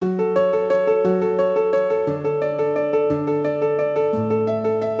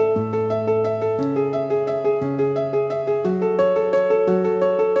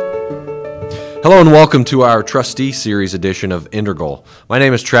Hello and welcome to our Trustee Series edition of Integral. My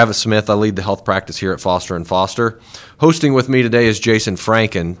name is Travis Smith. I lead the health practice here at Foster & Foster. Hosting with me today is Jason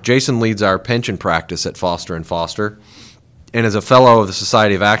Franken. Jason leads our pension practice at Foster & Foster and is a fellow of the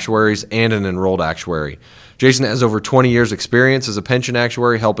Society of Actuaries and an enrolled actuary. Jason has over 20 years' experience as a pension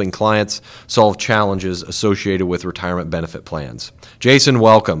actuary helping clients solve challenges associated with retirement benefit plans. Jason,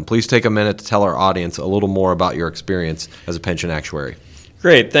 welcome. Please take a minute to tell our audience a little more about your experience as a pension actuary.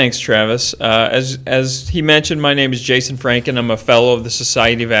 Great, thanks, Travis. As he mentioned, my name is Jason Franken. I'm a fellow of the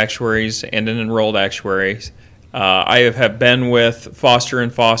Society of Actuaries and an enrolled actuary. I have been with Foster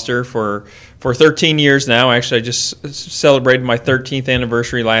 & Foster for 13 years now. Actually, I just celebrated my 13th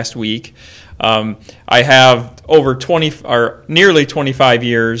anniversary last week. I have over nearly 25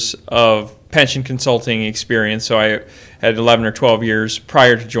 years of pension consulting experience, so I had 11 or 12 years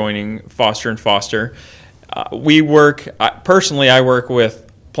prior to joining Foster & Foster. I work with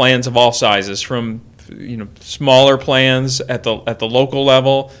plans of all sizes, from smaller plans at the local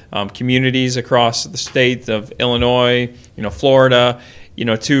level, communities across the state of Illinois, Florida,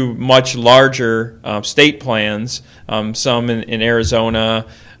 to much larger state plans, some in Arizona,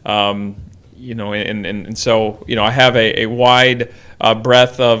 and so I have a wide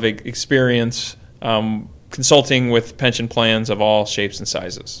breadth of experience consulting with pension plans of all shapes and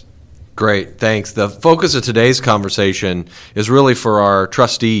sizes. Great, thanks. The focus of today's conversation is really for our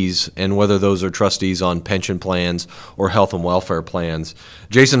trustees, and whether those are trustees on pension plans or health and welfare plans.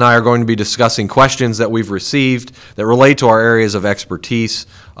 Jason and I are going to be discussing questions that we've received that relate to our areas of expertise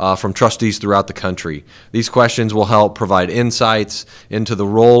from trustees throughout the country. These questions will help provide insights into the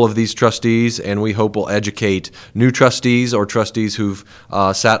role of these trustees, and we hope will educate new trustees or trustees who've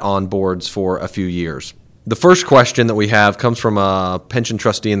sat on boards for a few years. The first question that we have comes from a pension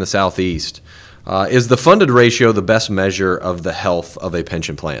trustee in the Southeast. Is the funded ratio the best measure of the health of a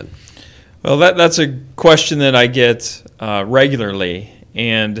pension plan? Well, that's a question that I get regularly,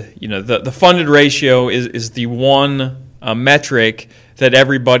 and the funded ratio is the one metric that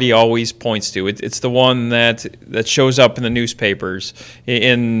everybody always points to. It's the one that shows up in the newspapers.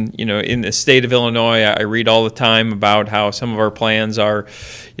 In the state of Illinois, I read all the time about how some of our plans are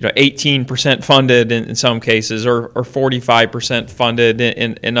 18% funded in some cases, or 45% funded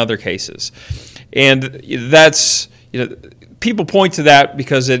in other cases. And that's people point to that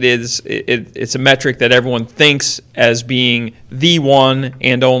because it's a metric that everyone thinks as being the one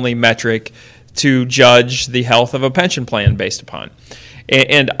and only metric to judge the health of a pension plan based upon.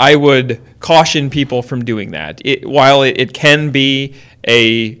 And I would caution people from doing that. While it can be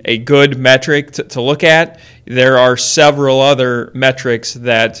a good metric to look at, there are several other metrics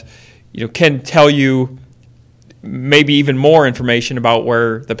that can tell you maybe even more information about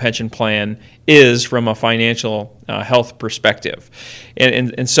where the pension plan is from a financial health perspective.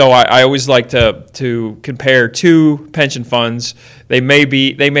 And so I always like to compare two pension funds. They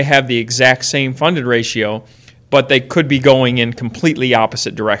may have the exact same funded ratio, but they could be going in completely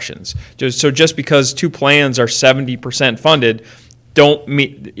opposite directions. So just because two plans are 70% funded,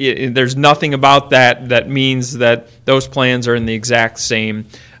 there's nothing about that means that those plans are in the exact same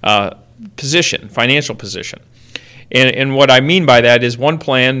financial position. And what I mean by that is one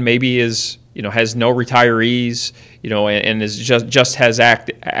plan maybe has no retirees, and is just has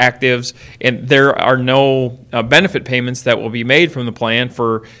actives, and there are no benefit payments that will be made from the plan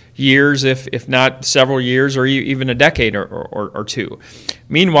for years, if not several years, or even a decade or two.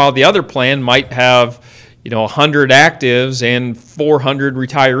 Meanwhile, the other plan might have 100 actives and 400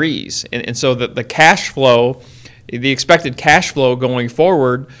 retirees, and so the cash flow, the expected cash flow going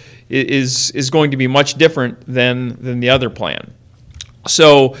forward is going to be much different than the other plan.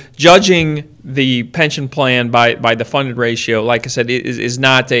 So judging the pension plan by the funded ratio, like I said, is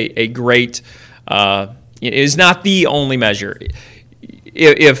not a great, is not the only measure.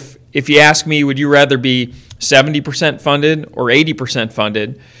 If you ask me, would you rather be 70% funded or 80%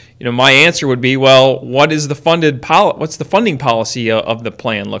 funded? My answer would be, well, what's the funding policy of the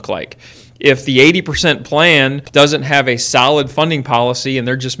plan look like? If the 80% plan doesn't have a solid funding policy and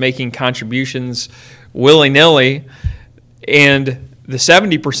they're just making contributions willy-nilly, and the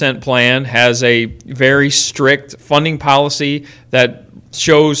 70% plan has a very strict funding policy that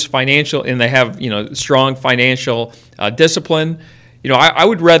shows financial, and they have strong financial discipline, I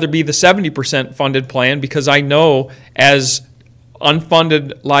would rather be the 70% funded plan, because I know as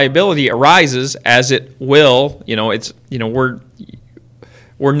unfunded liability arises, as it will,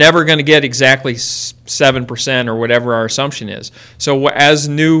 we're never going to get exactly 7% or whatever our assumption is. So as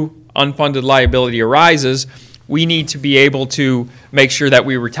new unfunded liability arises, we need to be able to make sure that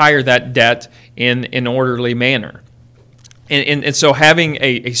we retire that debt in an orderly manner. And so having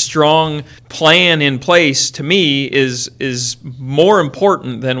a strong plan in place, to me, is more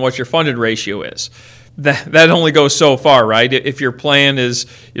important than what your funded ratio is. That only goes so far, right? If your plan is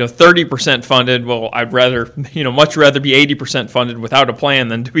 30% funded, well, I'd rather much rather be 80% funded without a plan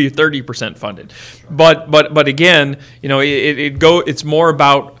than to be 30% funded. But again, it's more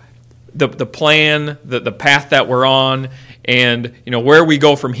about the plan, the path that we're on, and where we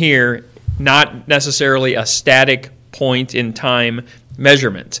go from here. Not necessarily a static point in time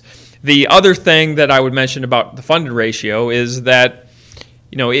measurement. The other thing that I would mention about the funded ratio is that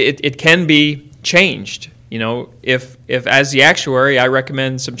it can be changed. If as the actuary I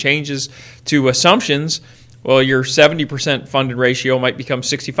recommend some changes to assumptions, well, your 70% funded ratio might become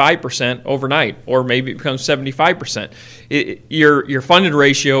 65% overnight, or maybe it becomes 75%. Your funded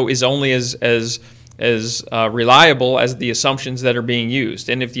ratio is only as reliable as the assumptions that are being used.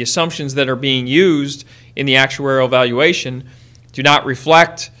 And if the assumptions that are being used in the actuarial evaluation do not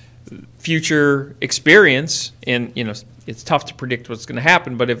reflect future experience, and it's tough to predict what's going to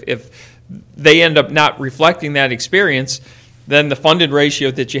happen, but if they end up not reflecting that experience, then the funded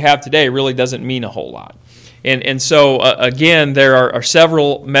ratio that you have today really doesn't mean a whole lot. And so, again, there are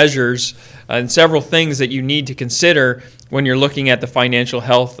several measures and several things that you need to consider when you're looking at the financial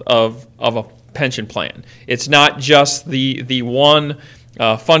health of a pension plan. It's not just the one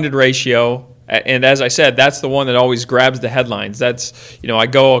funded ratio, and as I said, that's the one that always grabs the headlines. That's, I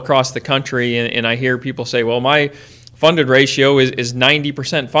go across the country and I hear people say, well, my funded ratio is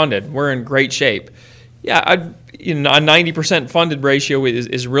 90% funded. We're in great shape. Yeah, a 90% funded ratio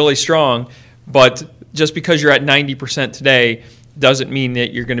is really strong, but just because you're at 90% today doesn't mean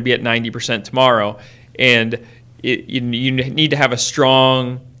that you're going to be at 90% tomorrow. And you need to have a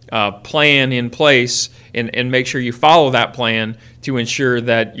strong plan in place and make sure you follow that plan to ensure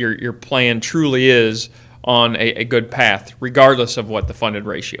that your plan truly is on a good path, regardless of what the funded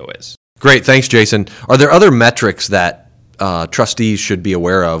ratio is. Great. Thanks, Jason. Are there other metrics that trustees should be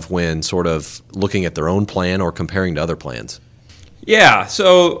aware of when sort of looking at their own plan or comparing to other plans? Yeah.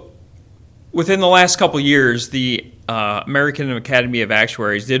 So within the last couple of years, the American Academy of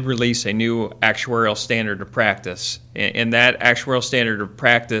Actuaries did release a new actuarial standard of practice, and that actuarial standard of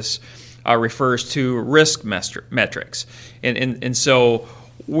practice refers to risk metrics. And so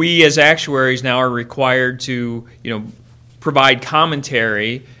we as actuaries now are required to provide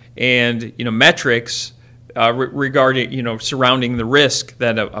commentary and metrics regarding surrounding the risk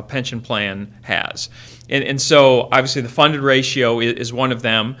that a pension plan has. And so obviously the funded ratio is one of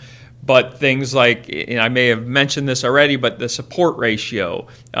them. But things like, and I may have mentioned this already, but the support ratio,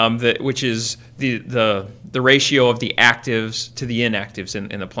 which is the ratio of the actives to the inactives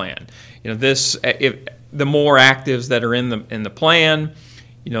in the plan. The more actives that are in the plan,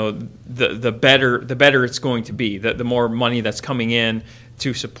 the better it's going to be. The more money that's coming in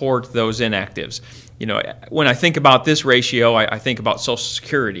to support those inactives. When I think about this ratio, I think about Social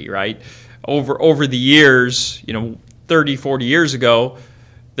Security, right? Over the years, 30, 40 years ago,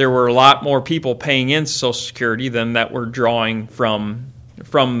 there were a lot more people paying in Social Security than that were drawing from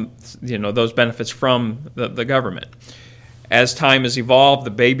those benefits from the government. As time has evolved, the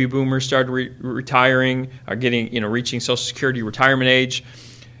baby boomers started retiring, are reaching Social Security retirement age.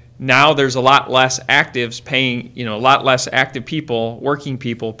 Now there's a lot less actives paying, a lot less active people, working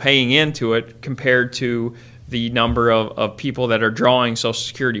people paying into it compared to the number of people that are drawing Social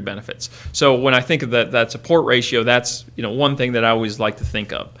Security benefits. So when I think of that support ratio, that's one thing that I always like to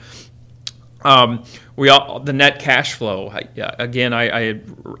think of. The net cash flow. Again, I had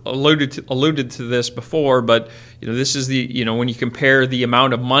alluded to this before, but this is when you compare the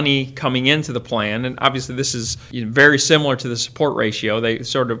amount of money coming into the plan, and obviously this is very similar to the support ratio. They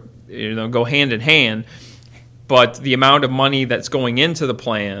sort of go hand in hand, but the amount of money that's going into the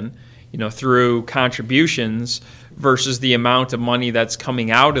plan, through contributions versus the amount of money that's coming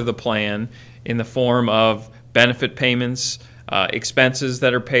out of the plan in the form of benefit payments, expenses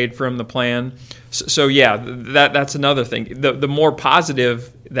that are paid from the plan. So that's another thing. The more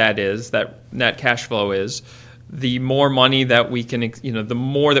positive that net cash flow is, the more money that we can, the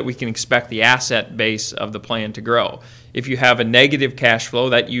more that we can expect the asset base of the plan to grow. If you have a negative cash flow,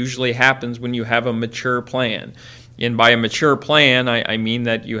 that usually happens when you have a mature plan. And by a mature plan, I mean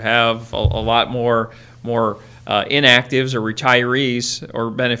that you have a lot more inactives or retirees or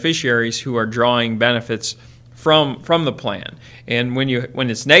beneficiaries who are drawing benefits from the plan. And when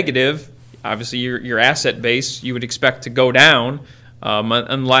it's negative, obviously your asset base you would expect to go down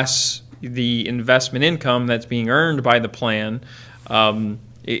unless the investment income that's being earned by the plan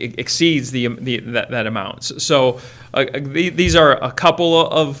exceeds that amount. So these are a couple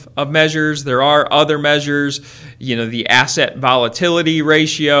of measures. There are other measures. The asset volatility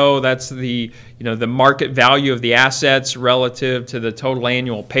ratio. That's the market value of the assets relative to the total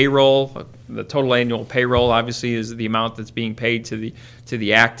annual payroll. The total annual payroll obviously is the amount that's being paid to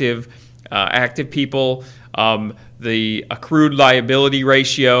the active people. The accrued liability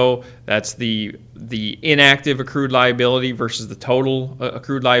ratio. That's the inactive accrued liability versus the total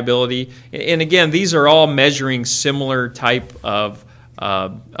accrued liability. And again, these are all measuring similar type of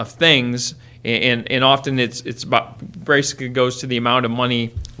things. And often it's about basically goes to the amount of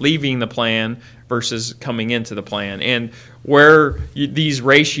money leaving the plan versus coming into the plan, and where these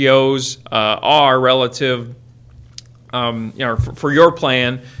ratios are relative, for your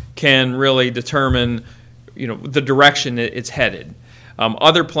plan can really determine the direction it's headed.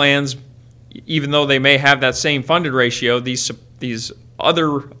 Other plans, even though they may have that same funded ratio, these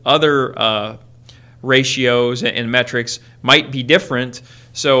other ratios and metrics might be different.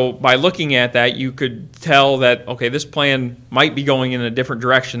 So by looking at that, you could tell that, okay, this plan might be going in a different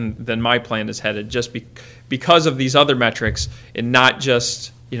direction than my plan is headed, just because of these other metrics, and not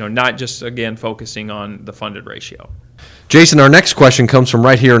just again focusing on the funded ratio. Jason, our next question comes from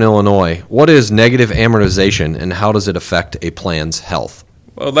right here in Illinois. What is negative amortization, and how does it affect a plan's health?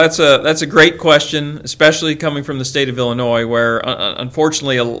 Well, that's a great question, especially coming from the state of Illinois, where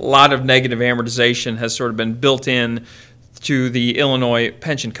unfortunately a lot of negative amortization has sort of been built in to the Illinois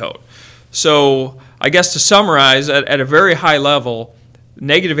pension code. So I guess to summarize, at a very high level,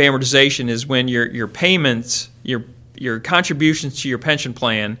 negative amortization is when your payments, your contributions to your pension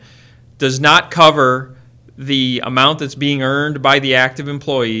plan does not cover the amount that's being earned by the active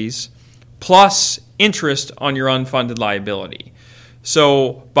employees plus interest on your unfunded liability.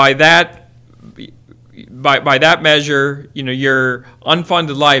 So by that measure, your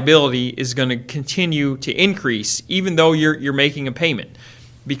unfunded liability is going to continue to increase even though you're making a payment,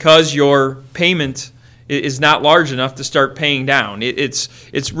 because your payment is not large enough to start paying down.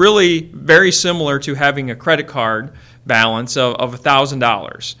 It's really very similar to having a credit card balance of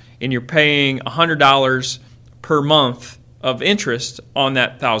 $1,000, and you're paying $100 per month of interest on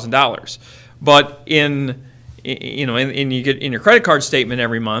that $1,000. But you get in your credit card statement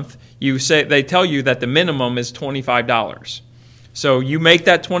every month, they tell you that the minimum is $25. So you make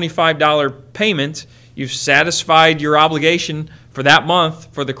that $25 payment, you've satisfied your obligation for that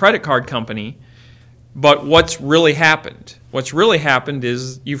month for the credit card company. But what's really happened? What's really happened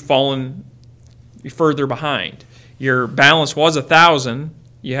is you've fallen further behind. Your balance was $1,000.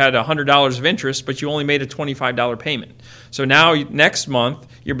 You had $100 of interest, but you only made a $25 payment. So now next month,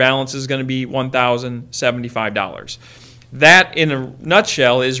 your balance is going to be $1,075. That, in a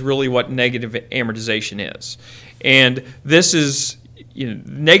nutshell, is really what negative amortization is. And this is,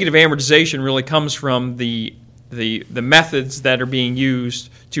 negative amortization really comes from the methods that are being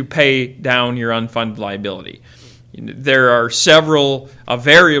used to pay down your unfunded liability. There are several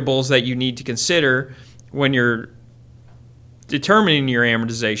variables that you need to consider when you're determining your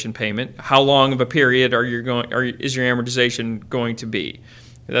amortization payment. How long of a period is your amortization going to be?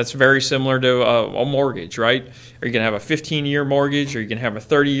 That's very similar to a mortgage, right? Are you going to have a 15-year mortgage? Or are you going to have a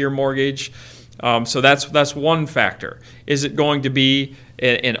 30-year mortgage? So that's one factor. Is it going to be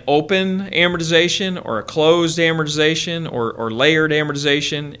an open amortization or a closed amortization or layered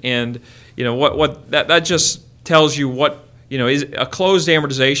amortization? And what that just tells you what. Is a closed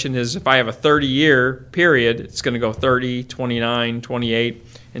amortization is if I have a 30-year period, it's going to go 30, 29, 28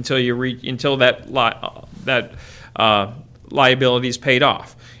 until that liability is paid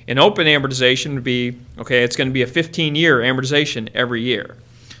off. An open amortization would be, okay, it's going to be a 15-year amortization every year.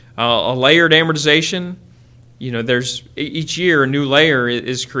 A layered amortization, there's each year a new layer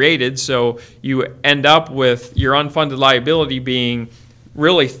is created, so you end up with your unfunded liability being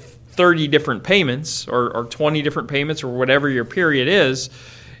really 30 different payments or 20 different payments or whatever your period is,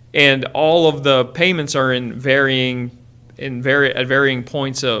 and all of the payments are at varying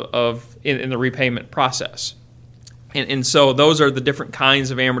points in the repayment process. And so those are the different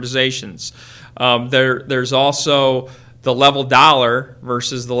kinds of amortizations. There's also the level dollar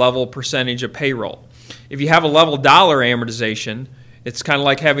versus the level percentage of payroll. If you have a level dollar amortization, it's kind of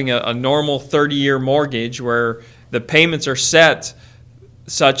like having a normal 30-year mortgage where the payments are set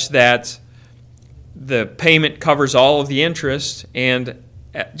such that the payment covers all of the interest and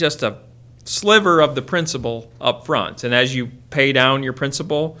just a sliver of the principal up front. And as you pay down your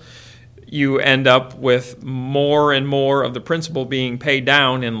principal, you end up with more and more of the principal being paid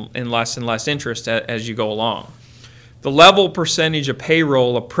down and less interest as you go along. The level percentage of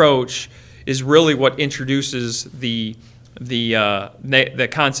payroll approach is really what introduces the the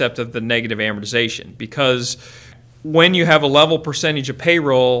concept of the negative amortization, because when you have a level percentage of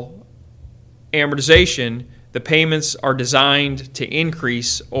payroll amortization, the payments are designed to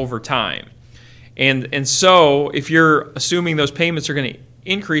increase over time. And so if you're assuming those payments are going to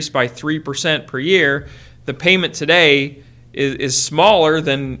increase by 3% per year, the payment today is smaller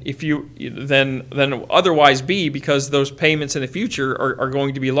than than otherwise be, because those payments in the future are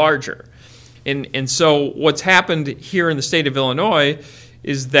going to be larger. And so what's happened here in the state of Illinois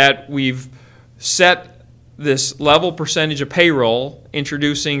is that we've set this level percentage of payroll,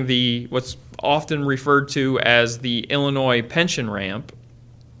 introducing what's often referred to as the Illinois pension ramp.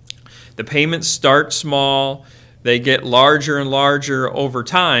 The payments start small, they get larger and larger over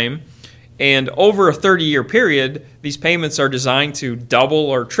time, and over a 30-year period, these payments are designed to double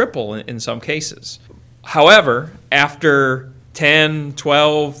or triple in some cases. However, after 10,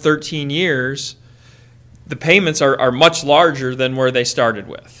 12, 13 years, the payments are much larger than where they started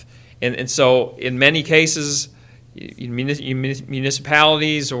with. And so in many cases,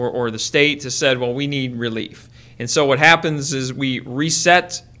 municipalities or the state has said, well, we need relief. And so what happens is we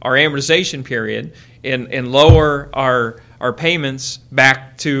reset our amortization period and lower our payments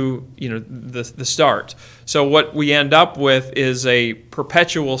back to the start. So what we end up with is a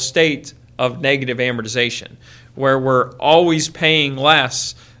perpetual state of negative amortization, where we're always paying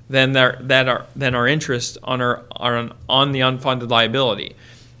less than our interest on the unfunded liability.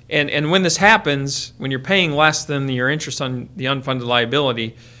 And when this happens, when you're paying less than your interest on the unfunded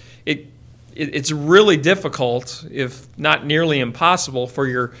liability, it's really difficult, if not nearly impossible, for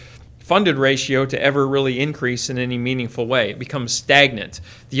your funded ratio to ever really increase in any meaningful way. It becomes stagnant.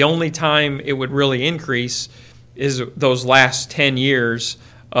 The only time it would really increase is those last 10 years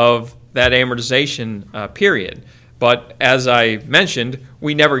of that amortization period. But as I mentioned,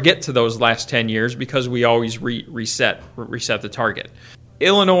 we never get to those last 10 years because we always reset the target.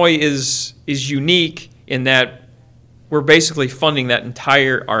 Illinois is unique in that we're basically funding our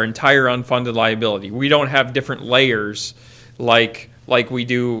entire unfunded liability. We don't have different layers like we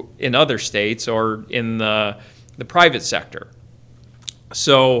do in other states or in the private sector.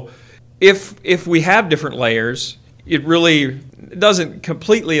 So if we have different layers, it really doesn't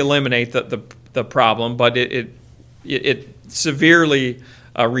completely eliminate the problem, but it severely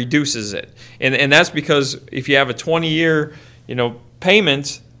reduces it. And that's because if you have a 20-year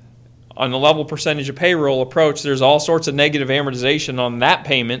payment on the level percentage of payroll approach, there's all sorts of negative amortization on that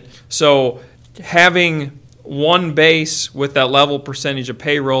payment. So having one base with that level percentage of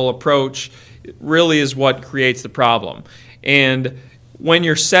payroll approach really is what creates the problem. And when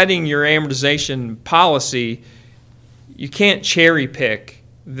you're setting your amortization policy, you can't cherry pick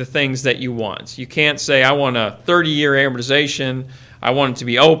the things that you want. You can't say, I want a 30-year amortization, I want it to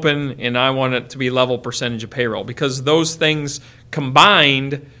be open, and I want it to be level percentage of payroll, because those things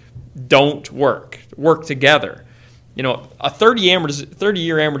combined don't work together. A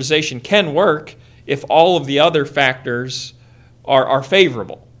 30-year amortization can work if all of the other factors are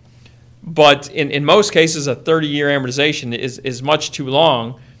favorable. But in most cases, a 30-year amortization is much too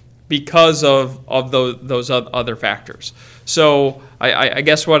long because of those other factors. So I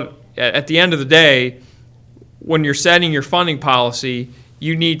guess at the end of the day, when you're setting your funding policy,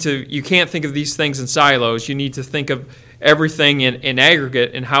 you can't think of these things in silos. You need to think of everything in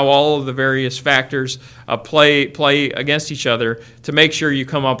aggregate and how all of the various factors play against each other to make sure you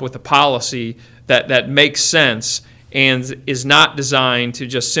come up with a policy that makes sense and is not designed to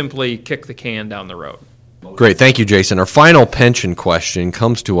just simply kick the can down the road. Great. Thank you, Jason. Our final pension question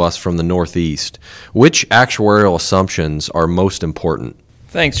comes to us from the Northeast. Which actuarial assumptions are most important?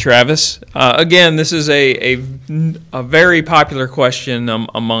 Thanks, Travis. Again, this is a very popular question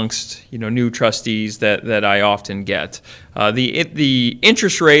amongst new trustees that I often get. The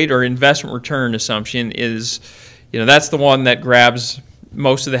interest rate or investment return assumption is, that's the one that grabs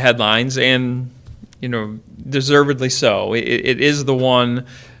most of the headlines, and deservedly so. It is the one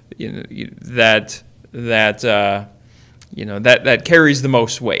that carries the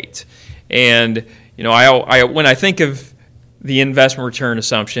most weight. And I when I think of the investment return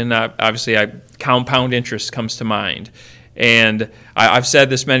assumption, obviously compound interest comes to mind. And I've said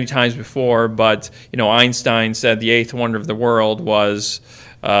this many times before, but Einstein said the eighth wonder of the world was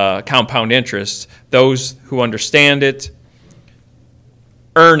compound interest. Those who understand it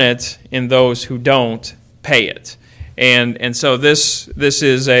earn it, and those who don't pay it. And so this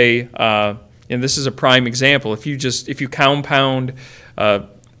is a prime example. If you compound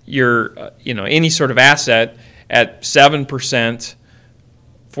your any sort of asset at 7%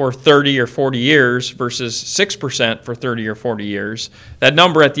 for 30 or 40 years versus 6% for 30 or 40 years, that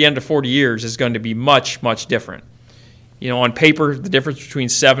number at the end of 40 years is going to be much, much different. On paper, the difference between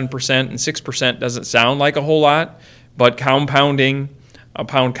 7% and 6% doesn't sound like a whole lot, but compounding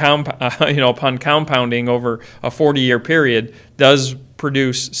upon compounding over a 40-year period does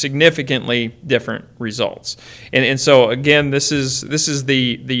produce significantly different results. And so again, this is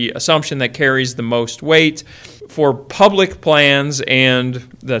the assumption that carries the most weight. For public plans and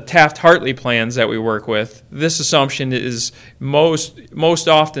the Taft-Hartley plans that we work with, this assumption is most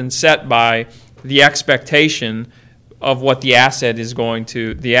often set by the expectation of what the assets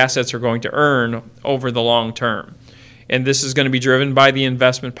are going to earn over the long term. And this is going to be driven by the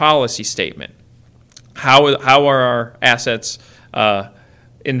investment policy statement. How are our assets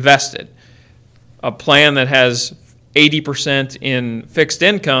invested? A plan that has 80% in fixed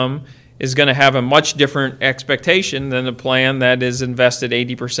income is going to have a much different expectation than a plan that is invested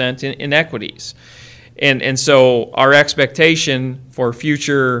 80% in equities. And so our expectation for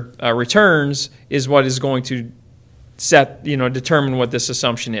future returns is what is going to determine what this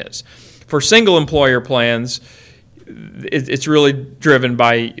assumption is. For single employer plans, it's really driven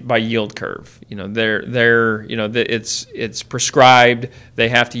by yield curve. It's prescribed. They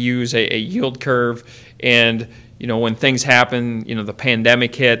have to use a yield curve, and when things happen, the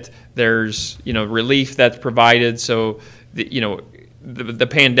pandemic hit. There's relief that's provided. So the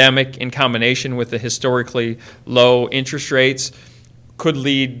pandemic in combination with the historically low interest rates could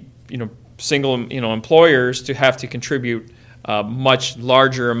lead single employers to have to contribute much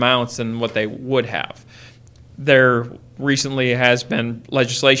larger amounts than what they would have. There recently has been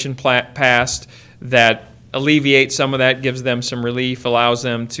legislation passed that alleviates some of that, gives them some relief, allows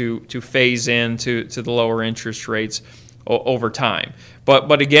them to phase in to the lower interest rates over time.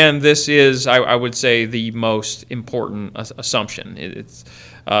 But again, this is, I would say, the most important assumption.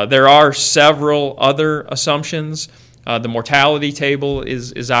 There are several other assumptions. The mortality table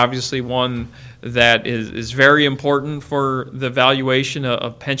is obviously one that is very important for the valuation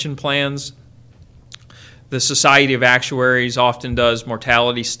of pension plans. The Society of Actuaries often does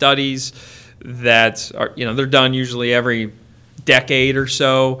mortality studies that are, they're done usually every decade or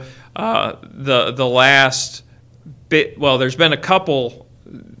so. The last bit, there's been a couple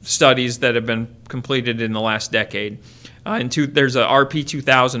studies that have been completed in the last decade. There's a RP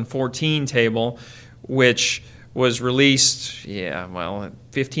 2014 table, which was released,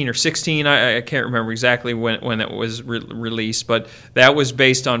 15 or 16. I can't remember exactly when it was released, but that was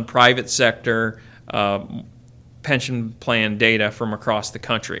based on private sector pension plan data from across the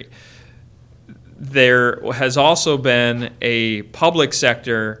country. There has also been a public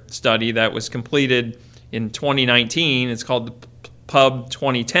sector study that was completed in 2019. It's called the Pub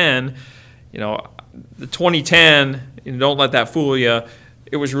 2010. The 2010, don't let that fool you.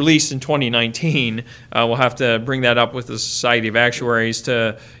 It was released in 2019. We'll have to bring that up with the Society of Actuaries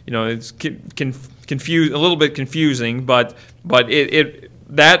to, it's a little bit confusing, but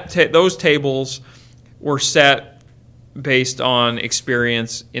those tables were set based on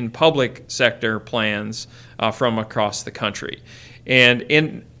experience in public sector plans from across the country. And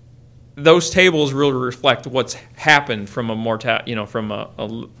in those tables really reflect what's happened from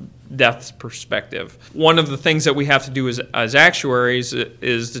a death perspective. One of the things that we have to do as actuaries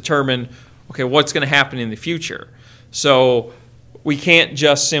is determine, okay, what's going to happen in the future. So we can't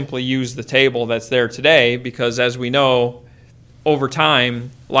just simply use the table that's there today, because as we know, over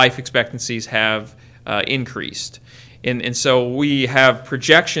time, life expectancies have increased. And so we have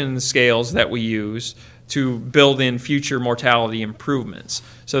projection scales that we use to build in future mortality improvements.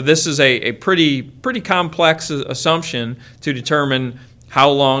 So this is a pretty complex assumption to determine how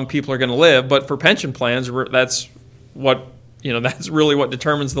long people are going to live. But for pension plans, that's really what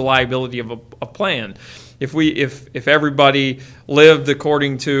determines the liability of a plan. If everybody lived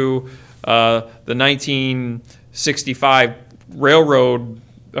according to the 1965 railroad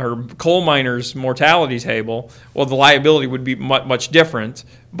or coal miners' mortality table, well, the liability would be much different.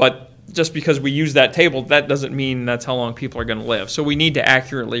 But just because we use that table, that doesn't mean that's how long people are going to live. So we need to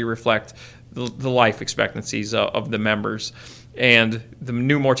accurately reflect the life expectancies of the members. And the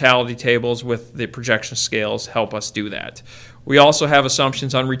new mortality tables with the projection scales help us do that. We also have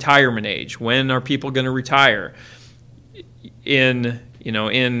assumptions on retirement age. When are people going to retire? In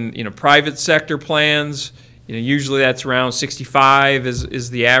private sector plans, usually that's around 65 is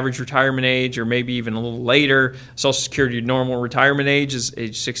the average retirement age, or maybe even a little later. Social Security normal retirement age is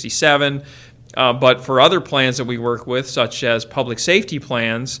age 67. But for other plans that we work with, such as public safety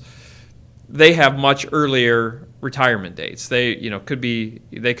plans, they have much earlier retirement dates. They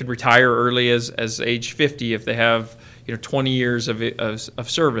could retire early as age 50 if they have 20 years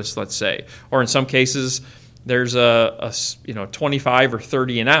of service, let's say, or in some cases there's a 25 or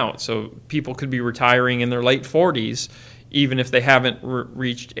 30 and out. So people could be retiring in their late 40s even if they haven't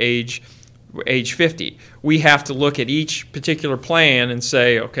reached age 50. We have to look at each particular plan and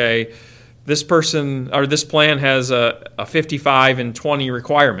say, okay, this person or this plan has a 55 and 20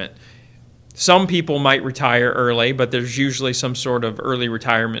 requirement. Some people might retire early, but there's usually some sort of early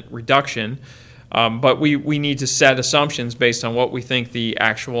retirement reduction. But we need to set assumptions based on what we think the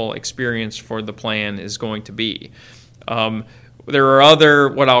actual experience for the plan is going to be. There are other,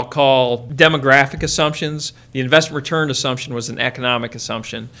 what I'll call, demographic assumptions. The investment return assumption was an economic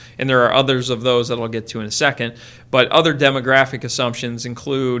assumption, and there are others of those that I'll get to in a second. But other demographic assumptions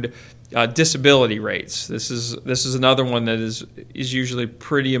include disability rates. This is another one that is usually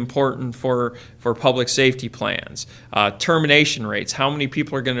pretty important for public safety plans. Termination rates. How many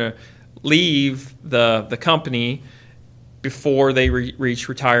people are going to leave the company before they reach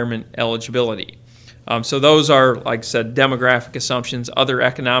retirement eligibility? So those are, like I said, demographic assumptions. Other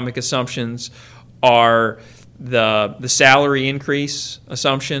economic assumptions are the salary increase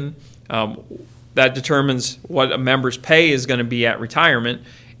assumption. That determines what a member's pay is going to be at retirement.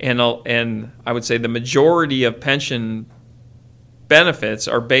 And I would say the majority of pension benefits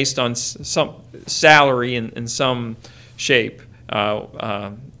are based on some salary in some shape,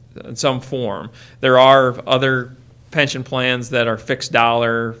 in some form. There are other pension plans that are fixed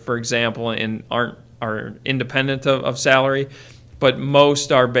dollar, for example, and are independent of salary, but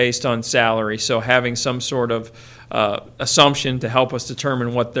most are based on salary. So having some sort of assumption to help us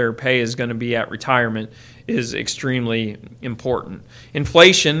determine what their pay is going to be at retirement is extremely important.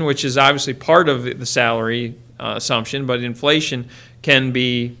 Inflation, which is obviously part of the salary assumption, but inflation can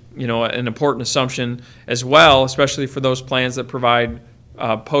be, an important assumption as well, especially for those plans that provide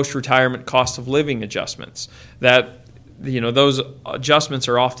post-retirement cost of living adjustments. That those adjustments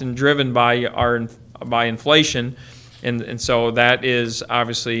are often driven by inflation, and so that is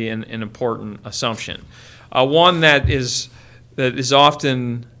obviously an important assumption. One that is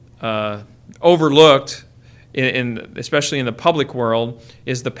often overlooked, especially in the public world,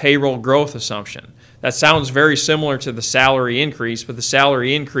 is the payroll growth assumption. That sounds very similar to the salary increase, but the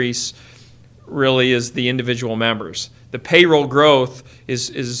salary increase really is the individual members. The payroll growth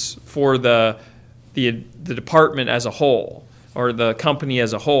is for the department as a whole, or the company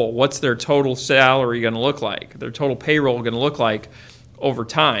as a whole. What's their total salary going to look like? Their total payroll going to look like over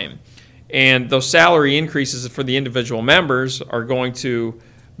time? And those salary increases for the individual members are going to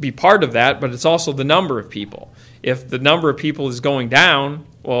be part of that, but it's also the number of people. If the number of people is going down,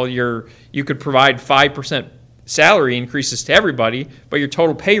 well, you could provide 5% salary increases to everybody, but your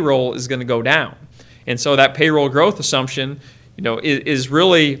total payroll is going to go down. And so that payroll growth assumption, is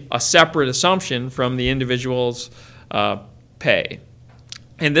really a separate assumption from the individual's pay.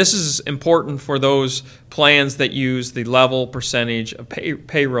 And this is important for those plans that use the level percentage of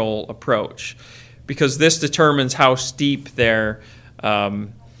payroll approach, because this determines how steep their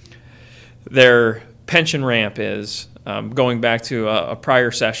pension ramp is. Going back to a prior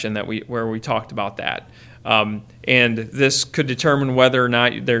session where we talked about that. And this could determine whether or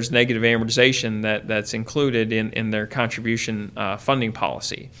not there's negative amortization that's included in their contribution funding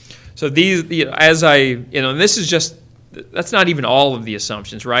policy. So these, and this is just, that's not even all of the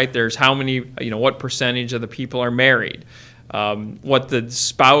assumptions, right? There's how many, what percentage of the people are married, what the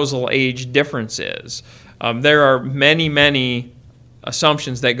spousal age difference is. There are many, many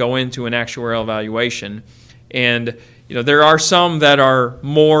assumptions that go into an actuarial evaluation, and there are some that are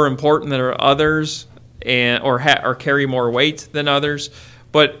more important than others, or carry more weight than others.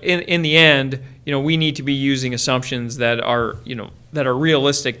 But in the end, we need to be using assumptions that are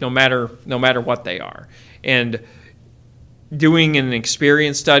realistic, no matter what they are. And doing an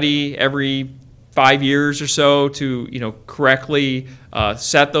experience study every 5 years or so to correctly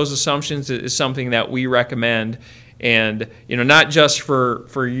set those assumptions is something that we recommend. And not just for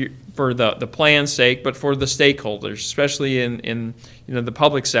the plan's sake, but for the stakeholders, especially in the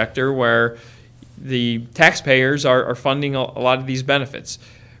public sector, where the taxpayers are funding a lot of these benefits.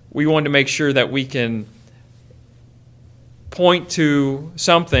 We want to make sure that we can point to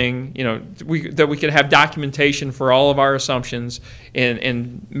something, that we can have documentation for all of our assumptions,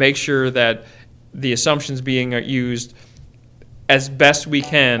 and make sure that the assumptions being used as best we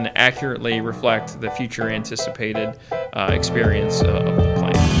can accurately reflect the future anticipated experience of the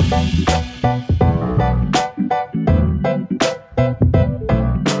plan.